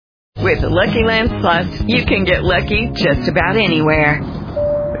With Lucky Land Slots, you can get lucky just about anywhere.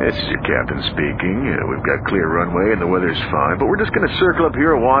 This is your captain speaking. We've got clear runway and the weather's fine, but we're just going to circle up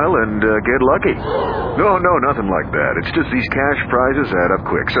here a while and get lucky. No, nothing like that. It's just these cash prizes add up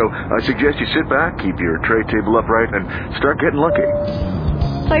quick. So I suggest you sit back, keep your tray table upright, and start getting lucky.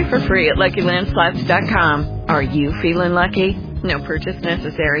 Play for free at LuckyLandSlots.com. Are you feeling lucky? No purchase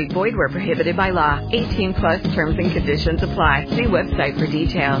necessary. Void where prohibited by law. 18+ terms and conditions apply. See website for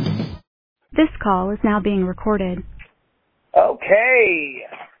details. This call is now being recorded. Okay.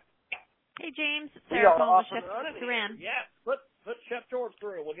 Hey, James. It's Sarah calling with Chef Duran. Yeah, put Chef George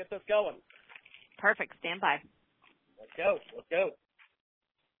through. We'll get this going. Perfect. Stand by. Let's go.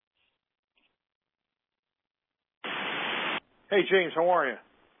 Hey, James. How are you?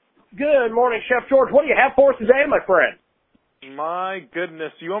 Good morning, Chef George. What do you have for us today, my friend? My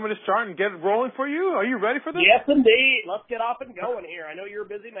goodness. You want me to start and get it rolling for you? Are you ready for this? Yes, indeed. Let's get off and going here. I know you're a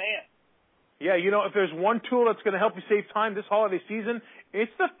busy man. Yeah, if there's one tool that's going to help you save time this holiday season,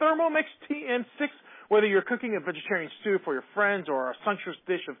 it's the Thermomix TN6. Whether you're cooking a vegetarian stew for your friends or a sumptuous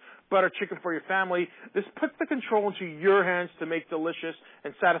dish of butter chicken for your family, this puts the control into your hands to make delicious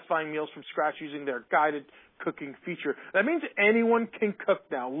and satisfying meals from scratch using their guided cooking feature. That means anyone can cook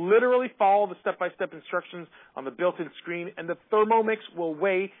now. Literally follow the step-by-step instructions on the built-in screen, and the Thermomix will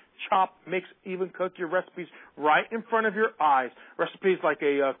weigh, chop, mix, even cook your recipes right in front of your eyes. Recipes like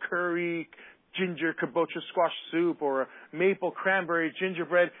a curry ginger kabocha squash soup or a maple cranberry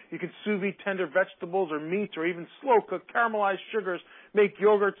gingerbread. You can sous vide tender vegetables or meats or even slow cook caramelized sugars, make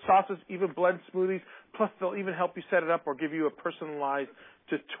yogurt, sauces, even blend smoothies. Plus, they'll even help you set it up or give you a personalized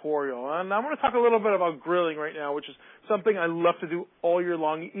tutorial. And I'm going to talk a little bit about grilling right now, which is something I love to do all year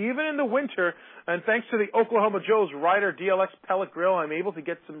long, even in the winter. And thanks to the Oklahoma Joe's Ryder DLX pellet grill, I'm able to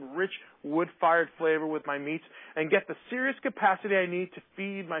get some rich wood-fired flavor with my meats and get the serious capacity I need to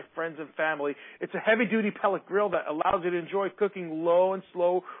feed my friends and family. It's a heavy-duty pellet grill that allows you to enjoy cooking low and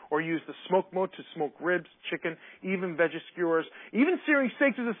slow or use the smoke mode to smoke ribs, chicken, even veggie skewers. Even searing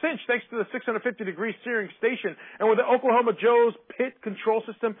steaks is a cinch thanks to the 650-degree searing station. And with the Oklahoma Joe's pit control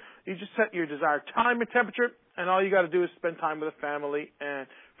system, you just set your desired time and temperature, and all you got to do is spend time with the family and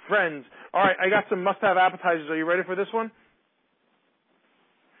friends. All right, I got some must-have appetizers. Are you ready for this one?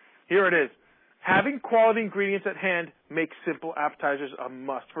 Here it is. Having quality ingredients at hand makes simple appetizers a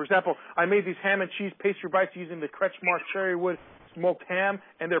must. For example, I made these ham and cheese pastry bites using the Kretschmar Cherrywood smoked ham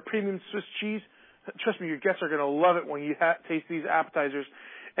and their premium Swiss cheese. Trust me, your guests are going to love it when you taste these appetizers.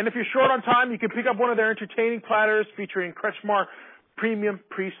 And if you're short on time, you can pick up one of their entertaining platters featuring Kretschmar premium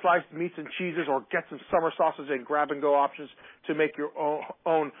pre-sliced meats and cheeses, or get some summer sauces and grab-and-go options to make your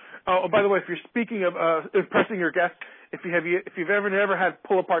own. Oh, by the way, if you're speaking of impressing your guests, if you've ever had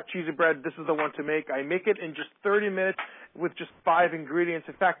pull-apart cheesy bread, this is the one to make. I make it in just 30 minutes with just 5 ingredients.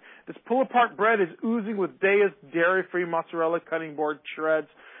 In fact, this pull-apart bread is oozing with Daya's dairy-free mozzarella cutting board shreds.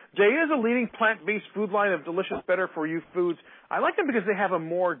 Daya is a leading plant-based food line of delicious, better-for-you foods. I like them because they have a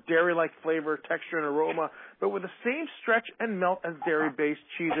more dairy-like flavor, texture, and aroma, but with the same stretch and melt as dairy-based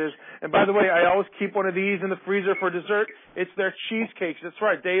cheeses. And by the way, I always keep one of these in the freezer for dessert. It's their cheesecakes. That's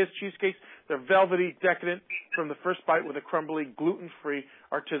right, Daya's cheesecakes. They're velvety, decadent from the first bite with a crumbly, gluten-free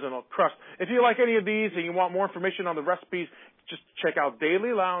artisanal crust. If you like any of these and you want more information on the recipes, just check out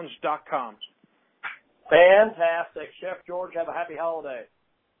dailylounge.com. Fantastic. Chef George, have a happy holiday.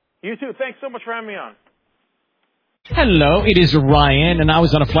 You too. Thanks so much for having me on. Hello, it is Ryan, and I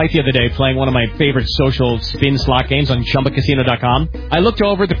was on a flight the other day playing one of my favorite social spin slot games on ChumbaCasino.com. I looked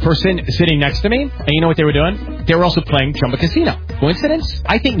over at the person sitting next to me, and you know what they were doing? They were also playing Chumba Casino. Coincidence?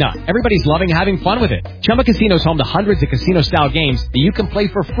 I think not. Everybody's loving having fun with it. Chumba Casino is home to hundreds of casino-style games that you can play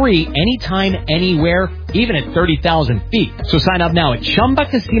for free anytime, anywhere, even at 30,000 feet. So sign up now at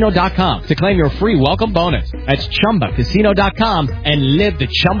ChumbaCasino.com to claim your free welcome bonus. That's ChumbaCasino.com and live the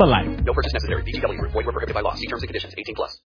Chumba life. No purchase necessary. VGW. Void where prohibited by law. See terms and conditions. 18+.